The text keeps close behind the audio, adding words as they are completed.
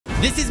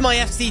This is my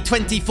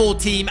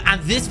FC24 team,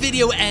 and this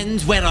video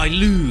ends when I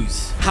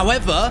lose.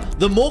 However,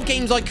 the more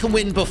games I can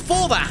win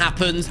before that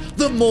happens,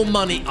 the more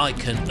money I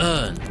can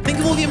earn. Think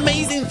of all the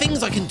amazing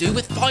things I can do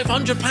with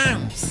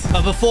 £500.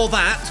 But before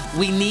that,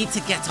 we need to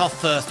get our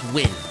first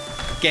win.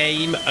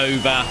 Game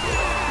over.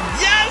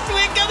 Yes,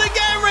 we're gonna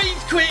get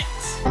rage quit.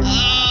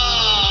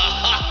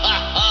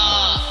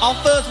 Our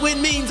first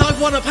win means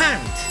I've won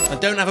 £1. I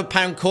don't have a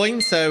pound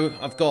coin, so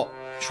I've got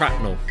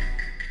shrapnel.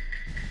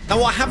 Now,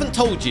 what I haven't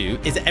told you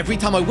is that every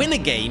time I win a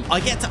game, I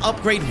get to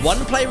upgrade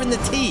one player in the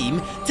team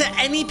to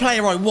any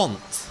player I want.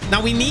 Now,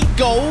 we need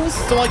goals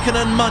so I can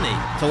earn money.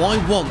 So I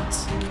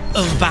want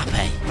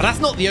Mbappe. But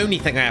that's not the only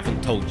thing I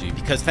haven't told you,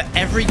 because for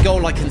every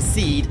goal I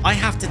concede, I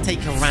have to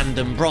take a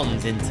random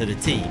bronze into the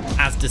team,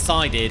 as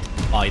decided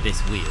by this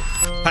wheel.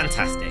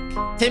 Fantastic.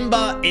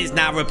 Timber is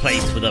now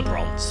replaced with a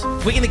bronze.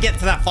 We're going to get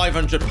to that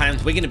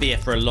 £500. We're going to be here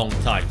for a long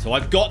time. So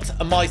I've got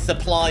my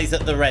supplies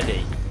at the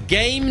ready.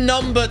 Game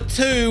number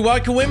 2, where I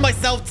can win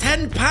myself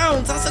 £10.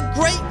 That's a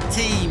great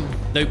team.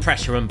 No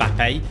pressure,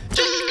 Mbappe.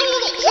 Just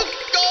score lots of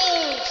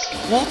goals.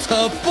 What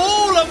a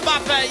ball,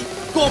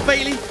 Mbappe. Go on,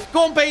 Bailey.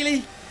 Go on,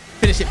 Bailey.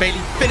 Finish it, Bailey.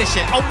 Finish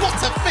it. Oh,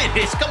 what a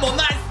finish. Come on,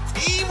 that's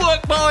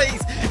teamwork,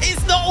 boys.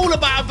 It's not all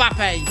about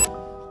Mbappe.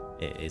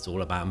 It is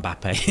all about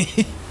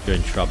Mbappe. You're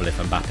in trouble if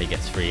Mbappe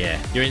gets free here.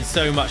 You're in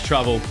so much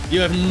trouble.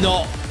 You have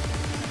not...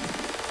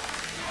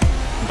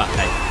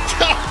 Mbappe.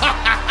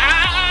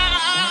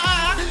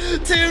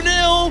 2-0,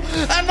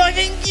 and I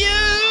think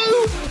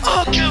you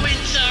are going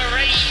to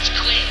rage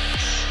quit.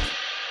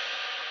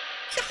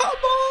 Come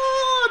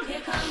on! Here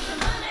comes the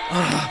money.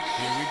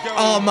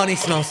 Oh, money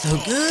smells so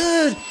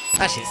good.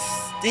 That shit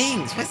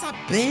stinks. Where's that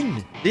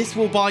bin? This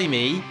will buy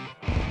me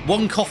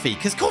 1 coffee,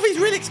 because coffee's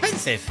really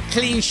expensive.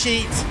 Clean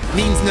sheet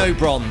means no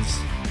bronze.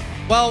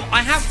 Well,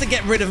 I have to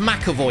get rid of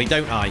McAvoy,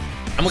 don't I?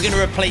 And we're going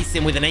to replace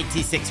him with an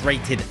 86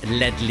 rated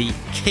Ledley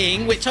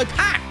King, which I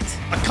packed.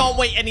 I can't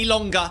wait any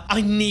longer.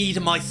 I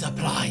need my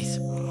supplies.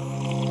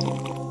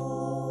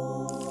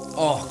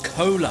 Oh,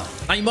 cola.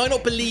 Now, you might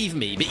not believe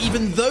me, but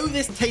even though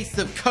this tastes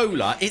of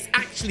cola, it's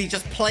actually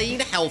just plain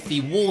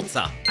healthy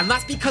water. And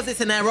that's because it's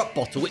an air-up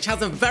bottle, which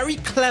has a very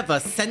clever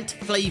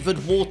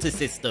scent-flavored water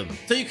system.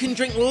 So you can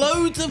drink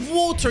loads of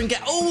water and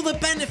get all the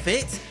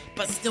benefits,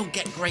 but still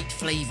get great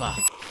flavor.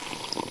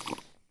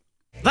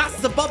 That's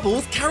the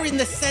bubbles carrying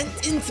the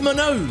scent into my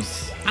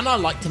nose. And I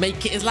like to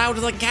make it as loud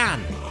as I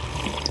can.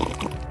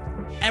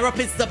 Air Up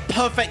is the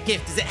perfect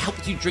gift as it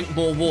helps you drink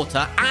more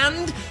water.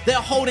 And they're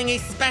holding a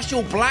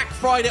special Black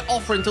Friday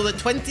offer until the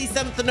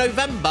 27th of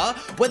November,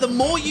 where the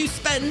more you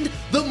spend,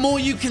 the more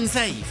you can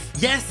save.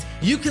 Yes,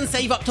 you can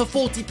save up to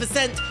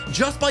 40%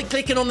 just by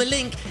clicking on the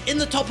link in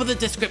the top of the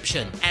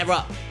description. Air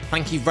Up,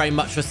 thank you very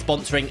much for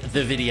sponsoring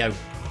the video.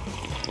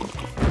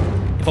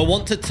 If I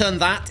want to turn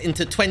that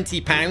into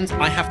 £20,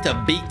 I have to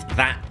beat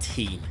that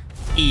team.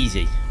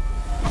 Easy.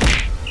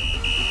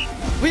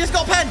 We just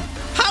got a pen.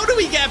 How do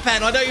we get a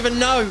pen? I don't even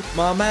know.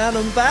 My man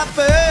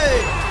Mbappe.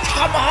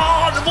 Come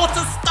on, what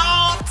a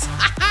start.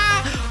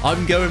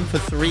 I'm going for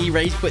 3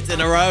 rage quits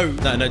in a row.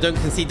 No, don't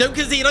concede. Don't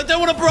concede. I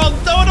don't want a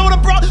bronze. No, I don't want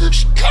a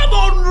bronze. Come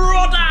on,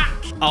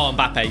 Rodak. Oh,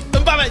 Mbappe.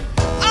 Mbappe.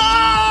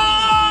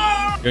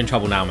 Oh! You're in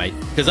trouble now, mate.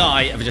 Because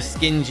I have just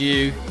skinned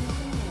you.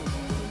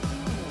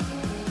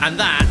 And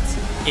that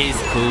is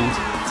called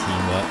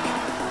teamwork.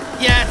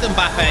 Yes,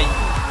 Mbappe.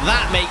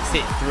 That makes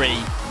it 3.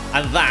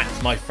 And that,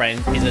 my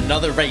friend, is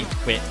another rage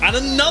quit and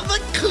another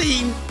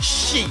clean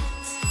sheet.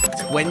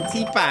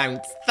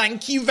 £20.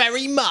 Thank you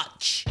very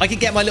much. I could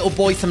get my little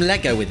boy some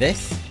Lego with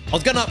this. I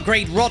was going to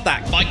upgrade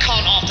Rodak, but I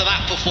can't after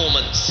that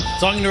performance.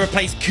 So I'm going to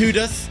replace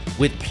Kudos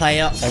with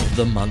Player of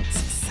the Month,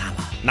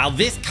 Salah. Now,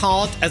 this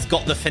card has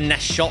got the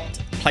finesse shot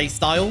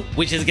playstyle,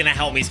 which is going to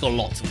help me score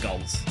lots of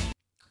goals.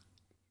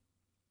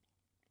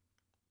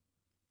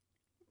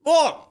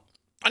 What?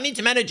 I need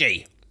some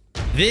energy.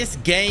 This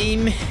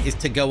game is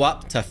to go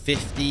up to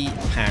 £50.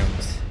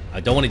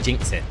 I don't want to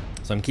jinx it,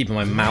 so I'm keeping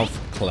my mouth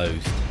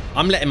closed.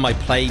 I'm letting my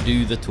play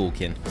do the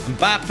talking.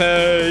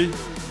 Mbappe!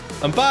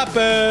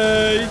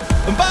 Mbappe!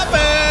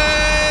 Mbappe!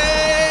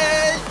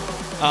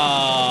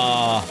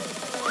 Ah.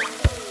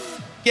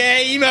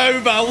 Game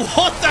over.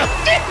 What a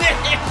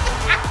finish!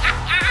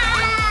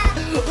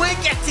 We're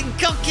getting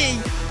cocky.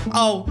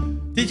 Oh,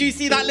 did you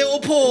see that little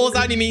pause?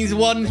 That only means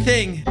one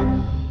thing.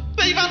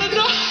 They've had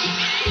enough.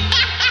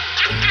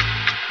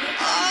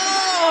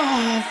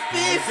 Oh,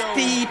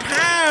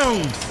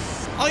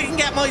 £50. I can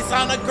get my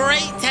son a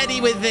great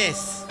teddy with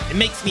this. It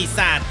makes me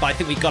sad, but I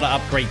think we've got to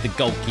upgrade the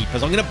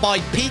goalkeepers. I'm going to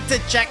buy Peter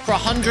Cech for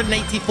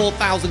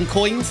 184,000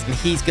 coins, and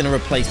he's going to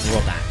replace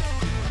Rodak.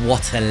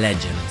 What a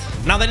legend.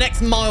 Now, the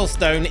next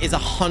milestone is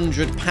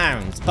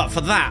 £100, but for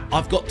that,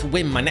 I've got to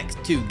win my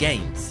next 2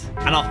 games.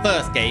 And our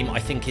first game, I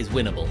think, is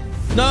winnable.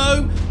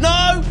 No,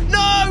 no,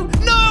 no,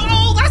 no!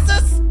 Oh, that's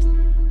a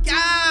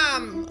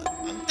scam!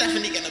 I'm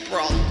definitely going to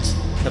bronze.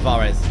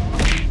 Tavares.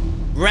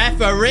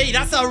 Referee,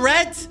 that's a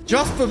red!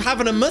 Just for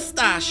having a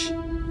mustache.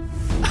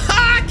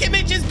 Ha!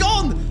 Kimmich is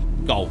gone!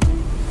 Goal.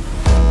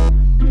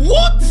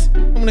 What?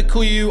 I'm going to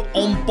call you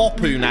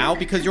Mbappé now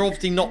because you're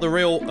obviously not the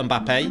real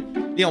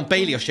Mbappé. Leon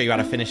Bailey will show you how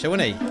to finish it,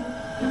 won't he?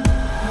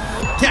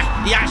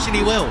 Yeah, he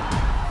actually will.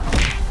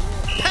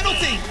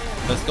 Penalty.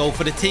 First goal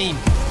for the team.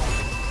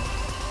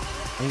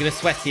 I'm going to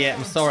sweat here.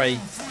 I'm sorry.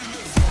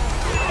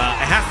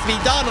 It has to be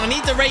done. I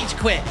need to rage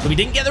quit. So we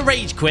didn't get the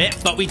rage quit,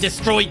 but we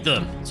destroyed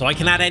them. So I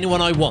can add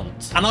anyone I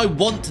want. And I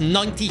want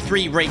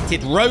 93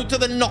 rated road to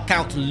the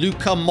knockout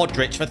Luka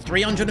Modric for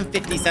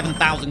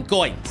 357,000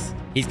 coins.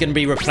 He's going to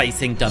be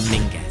replacing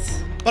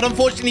Dominguez. But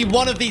unfortunately,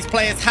 one of these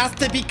players has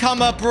to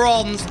become a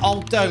bronze.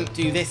 Oh, don't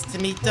do this to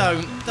me.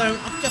 Don't.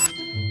 I've just...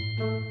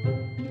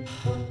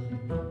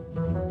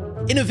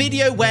 In a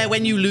video where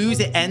when you lose,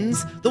 it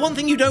ends, the one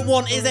thing you don't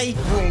want is a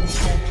bronze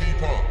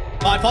goalkeeper.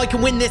 If I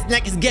can win this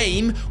next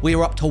game,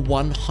 we're up to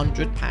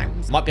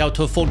 £100. Might be able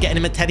to afford getting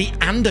him a teddy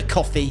and a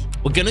coffee.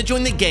 We're going to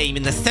join the game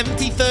in the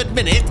 73rd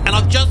minute, and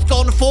I've just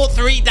gone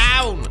 4-3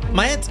 down.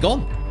 My head's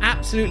gone.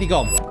 Absolutely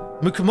gone.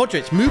 Luka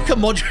Modric. Luka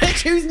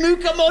Modric? Who's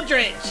Luka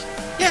Modric?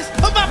 Yes,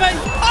 Mbappe.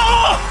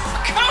 Oh,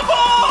 come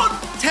on.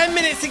 10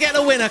 minutes to get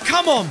the winner.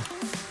 Come on.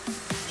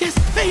 Yes,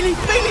 Bailey.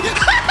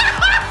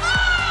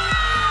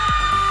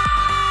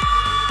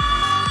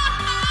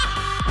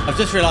 I've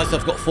just realised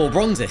I've got 4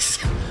 bronzes.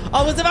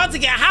 I was about to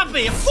get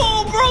happy.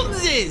 4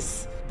 bronzes.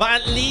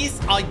 But at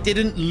least I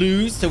didn't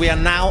lose. So we are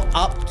now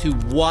up to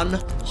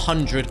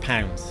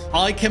 £100.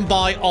 I can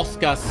buy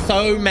Oscar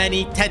so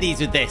many teddies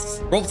with this.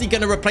 We're obviously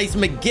going to replace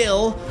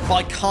McGill, but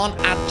I can't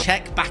add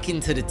Czech back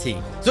into the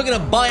team. So we're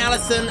going to buy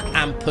Allison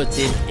and put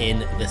him in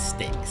the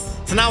sticks.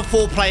 So now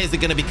 4 players are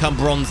going to become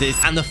bronzes,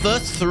 and the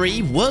first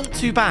 3 weren't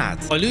too bad.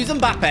 If I lose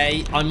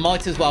Mbappe, I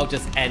might as well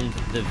just end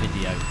the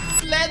video.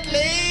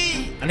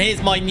 Ledley! And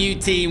here's my new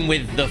team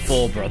with the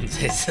 4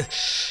 bronzes.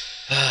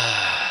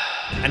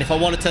 And if I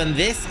want to turn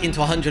this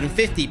into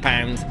 £150,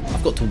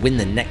 I've got to win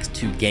the next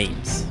 2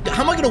 games.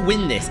 How am I going to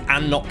win this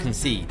and not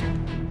concede?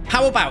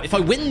 How about if I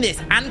win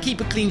this and keep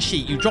a clean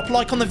sheet, you drop a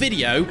like on the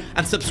video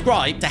and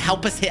subscribe to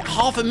help us hit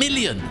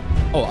 500,000.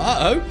 Oh,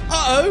 uh-oh.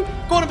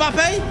 Go on,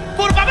 Mbappe.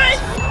 Go on, Mbappe.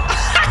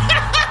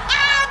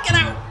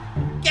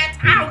 Get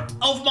out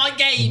of my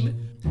game.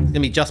 It's going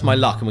to be just my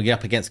luck, and we'll get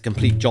up against a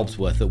complete job's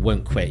worth that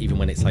won't quit, even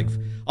when it's like...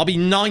 I'll be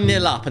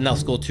 9-0 up, and they'll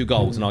score 2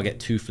 goals, and I'll get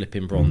 2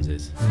 flipping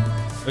bronzes.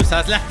 Mo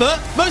Salah's left foot.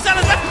 Mo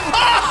Salah's left...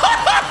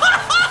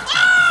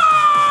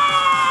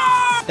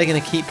 They're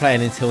going to keep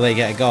playing until they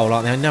get a goal,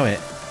 aren't they? I know it.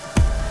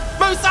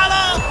 Mo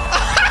Salah!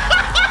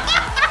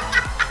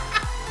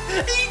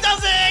 He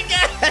does it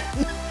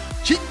again!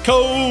 Cheat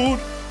code!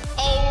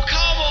 Oh,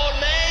 come on,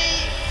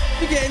 mate!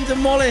 We're getting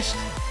demolished.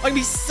 I'm going to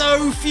be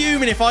so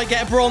fuming if I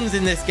get a bronze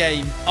in this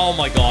game. Oh,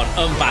 my God.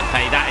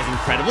 Mbappe, that is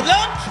incredible.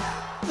 Look!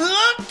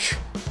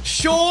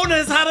 Sean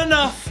has had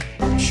enough.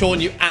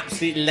 Sean, you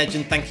absolute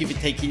legend. Thank you for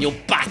taking your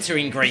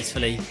battering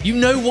gracefully. You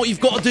know what you've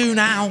got to do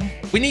now.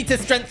 We need to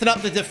strengthen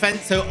up the defense,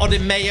 so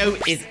Odemeo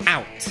is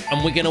out.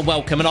 And we're going to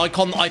welcome an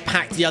icon that I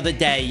packed the other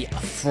day,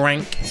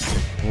 Frank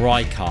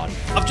Rijkaard.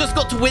 I've just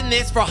got to win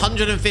this for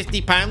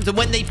 £150, and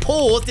when they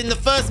paused in the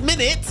first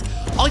minute,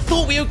 I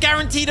thought we were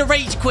guaranteed a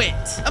rage quit.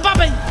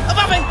 Mbappe!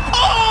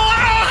 Oh,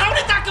 how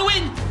did that go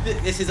in?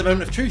 This is a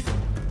moment of truth.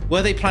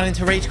 Were they planning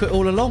to rage quit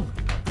all along?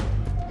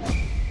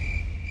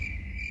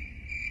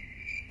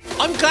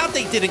 I'm glad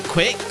they didn't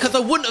quit, because I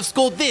wouldn't have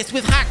scored this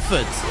with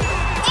Hackford.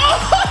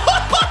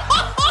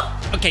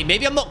 Okay,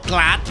 maybe I'm not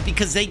glad,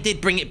 because they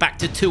did bring it back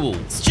to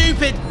 2-2.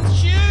 Stupid!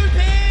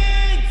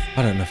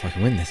 I don't know if I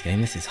can win this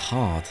game. This is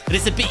hard. But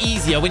it's a bit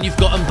easier when you've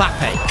got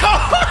Mbappe.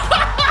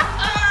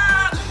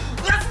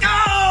 Let's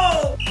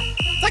go!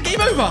 Is that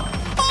game over?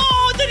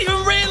 Oh, I didn't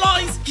even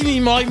realise. Give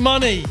me my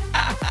money.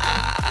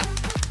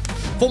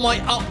 For my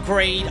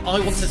upgrade, I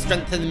want to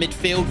strengthen the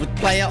midfield with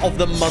Player of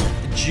the Month,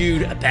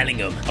 Jude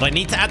Bellingham. But I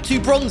need to add 2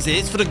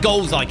 bronzes for the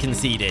goals I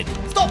conceded.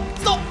 Stop!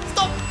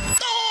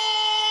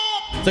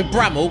 So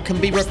Bramall can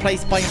be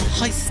replaced by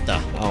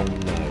Heister. Oh,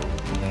 no.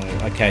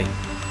 Okay.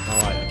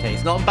 All right, okay.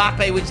 It's not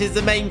Mbappe, which is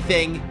the main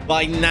thing. But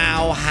I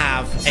now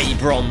have a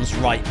bronze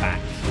right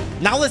back.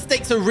 Now the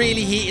stakes are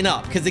really heating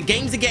up because the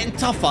games are getting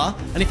tougher.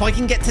 And if I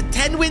can get to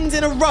 10 wins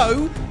in a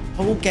row,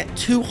 I will get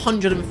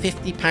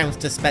 £250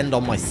 to spend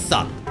on my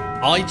son.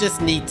 I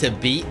just need to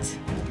beat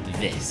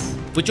this.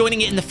 We're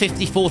joining it in the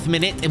 54th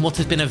minute in what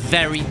has been a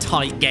very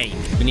tight game.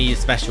 We need a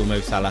special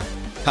Mo Salah.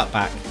 Cut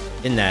back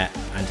in there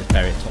and just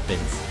bury it top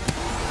bins.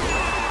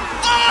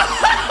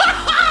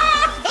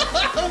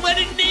 When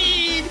in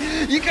need,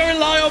 you can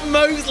rely on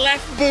Mo's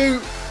left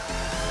boot.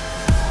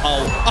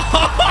 Oh.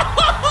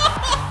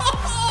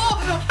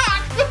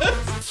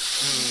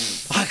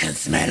 I can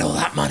smell all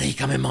that money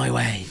coming my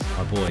way.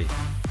 My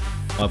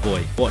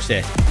boy, watch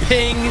this.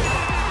 Ping.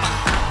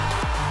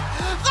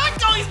 That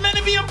guy's meant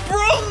to be a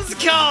bronze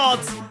card.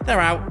 They're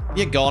out.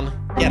 You're gone.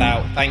 Get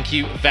out. Thank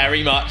you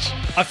very much.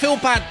 I feel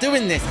bad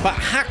doing this, but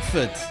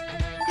Hackford,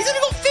 he's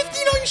only got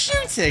 59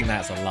 shooting.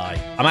 That's a lie.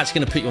 I'm actually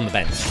going to put you on the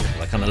bench.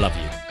 I kind of love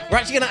you. We're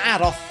actually going to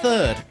add our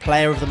 3rd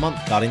Player of the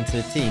Month card into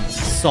the team,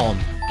 Son.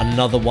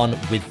 Another one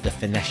with the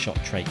finesse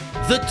shot trait.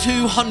 The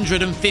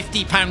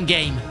 £250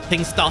 game.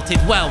 Things started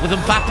well with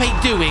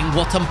Mbappe doing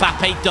what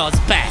Mbappe does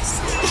best.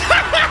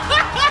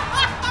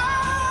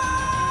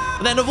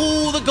 And then of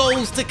all the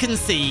goals to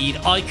concede,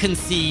 I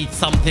concede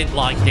something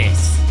like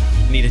this.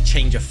 Need a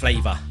change of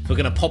flavor. We're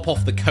going to pop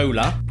off the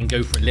cola and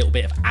go for a little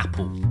bit of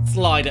apple.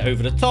 Slide it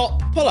over the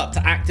top, pull up to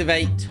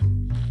activate.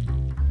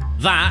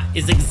 That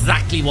is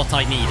exactly what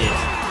I needed.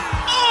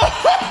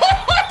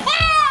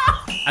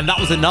 And that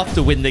was enough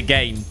to win the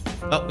game.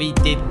 But we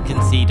did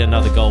concede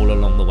another goal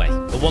along the way.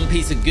 But one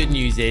piece of good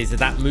news is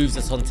that moves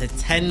us on to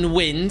 10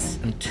 wins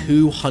and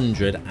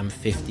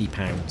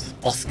 £250.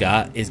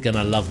 Oscar is going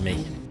to love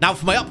me. Now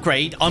for my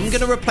upgrade, I'm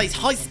going to replace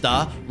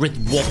Heister with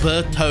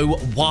Roberto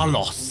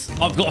Walos.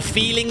 I've got a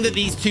feeling that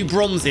these two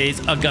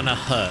bronzes are going to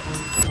hurt.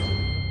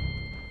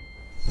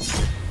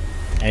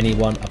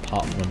 Anyone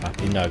apart from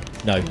Mbappe? No,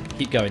 no,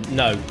 keep going.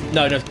 No,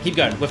 no, no, keep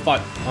going. We're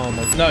fine. Oh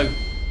my, no.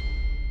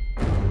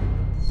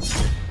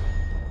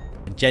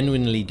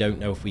 Genuinely don't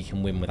know if we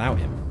can win without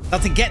him. Now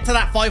to get to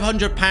that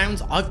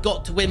 £500, I've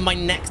got to win my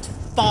next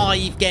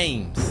 5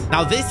 games.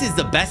 Now this is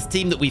the best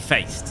team that we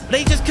faced.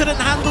 They just couldn't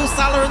handle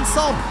Salah and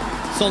Son.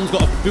 Son's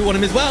got a boot on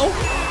him as well.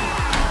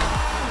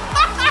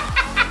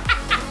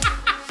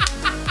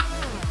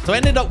 So I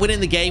ended up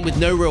winning the game with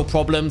no real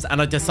problems, and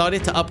I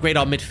decided to upgrade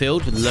our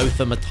midfield with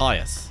Lothar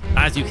Matthäus.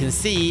 As you can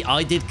see,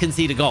 I did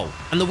concede a goal,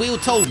 and the wheel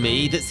told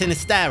me that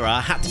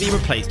Sinistera had to be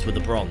replaced with a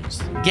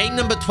bronze. Game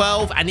number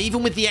 12, and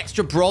even with the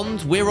extra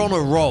bronze, we're on a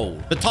roll.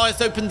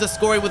 Matthäus opened the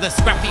scoring with a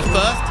scrappy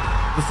first,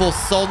 before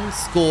Son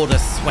scored a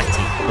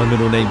sweaty. My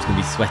middle name's gonna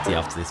be Sweaty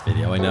after this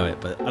video, I know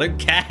it, but I don't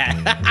care.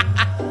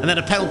 And then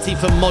a penalty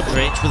for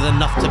Modric was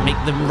enough to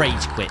make them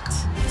rage quit.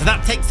 So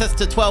that takes us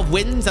to 12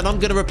 wins, and I'm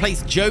going to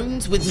replace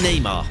Jones with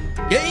Neymar.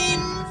 Game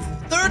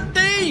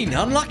 13!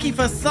 Unlucky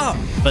for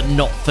some, but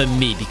not for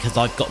me, because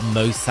I've got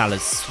Mo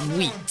Salah's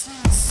sweet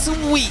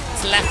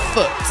left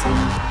foot.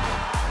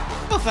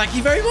 Well, thank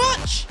you very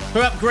much.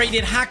 We're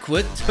upgraded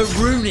Hackwood to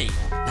Rooney.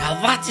 Now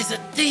that is a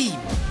team.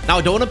 Now,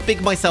 I don't want to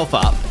big myself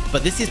up,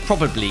 but this is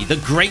probably the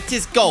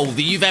greatest goal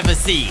that you've ever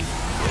seen.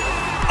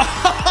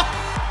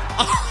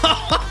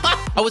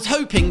 I was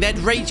hoping they'd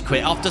rage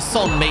quit after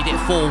Son made it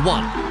 4-1,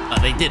 but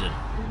they didn't.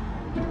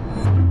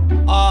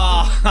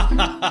 Ah,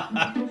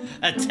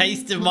 a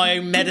taste of my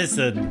own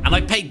medicine. And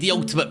I paid the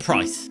ultimate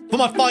price. For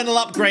my final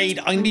upgrade,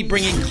 I'm going to be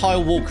bringing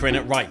Kyle Walker in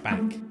at right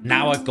back.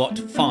 Now I've got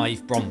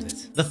 5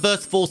 bronzes. The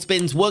first 4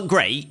 spins weren't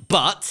great,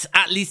 but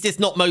at least it's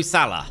not Mo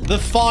Salah. The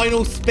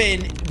final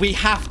spin, we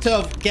have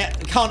to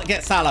can't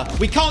get Salah.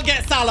 We can't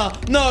get Salah.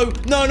 No,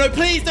 no, no,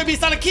 please don't be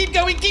Salah. Keep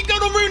going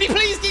on Rooney,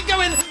 please keep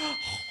going.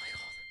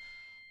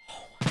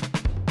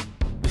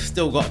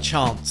 Still got a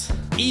chance.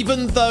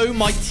 Even though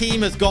my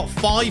team has got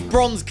 5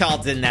 bronze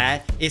cards in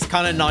there, it's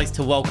kind of nice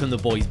to welcome the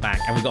boys back,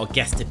 and we got a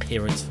guest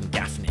appearance from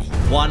Gaffney.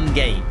 1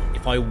 game.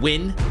 If I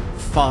win,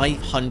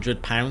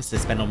 £500 to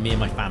spend on me and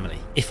my family.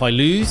 If I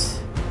lose,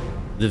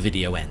 the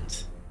video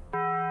ends.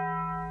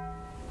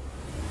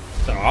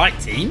 It's all right,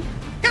 team.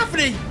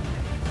 Gaffney!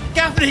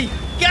 Gaffney!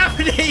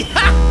 Gaffney!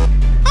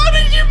 How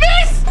did you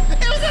miss?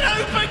 It was an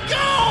open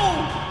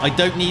goal! I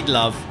don't need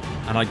love,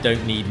 and I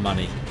don't need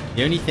money.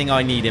 The only thing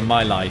I need in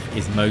my life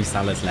is Mo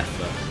Salah's left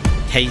foot.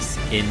 Case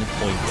in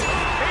point.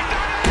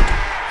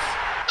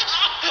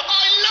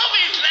 I love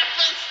his left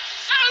foot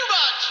so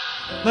much!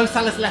 Mo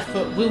Salah's left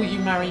foot, will you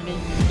marry me?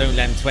 Don't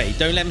let him sweaty,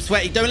 don't let him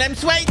sweaty, don't let him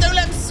sweaty, don't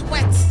let him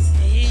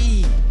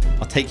sweaty!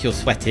 I'll take your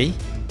sweaty,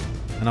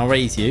 and I'll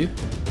raise you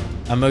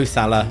a Mo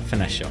Salah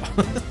finesse shot.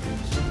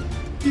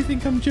 You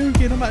think I'm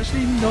joking? I'm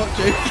actually not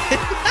joking.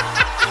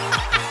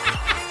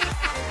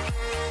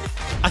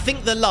 I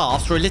think the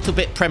laughs were a little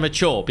bit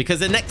premature,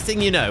 because the next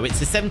thing you know, it's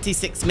the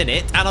 76th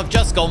minute and I've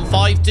just gone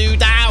 5-2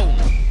 down.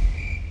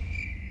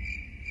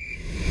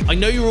 I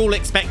know you're all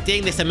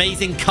expecting this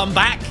amazing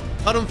comeback,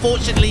 but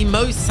unfortunately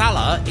Mo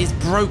Salah is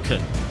broken.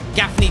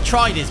 Gaffney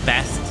tried his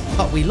best,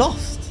 but we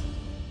lost.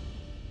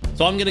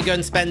 So I'm going to go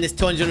and spend this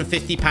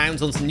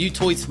 £250 on some new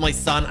toys for my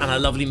son and a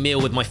lovely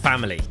meal with my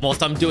family.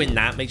 Whilst I'm doing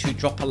that, make sure you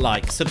drop a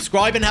like,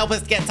 subscribe, and help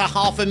us get to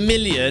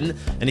 500,000.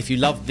 And if you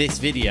love this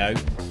video,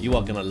 you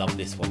are going to love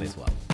this one as well.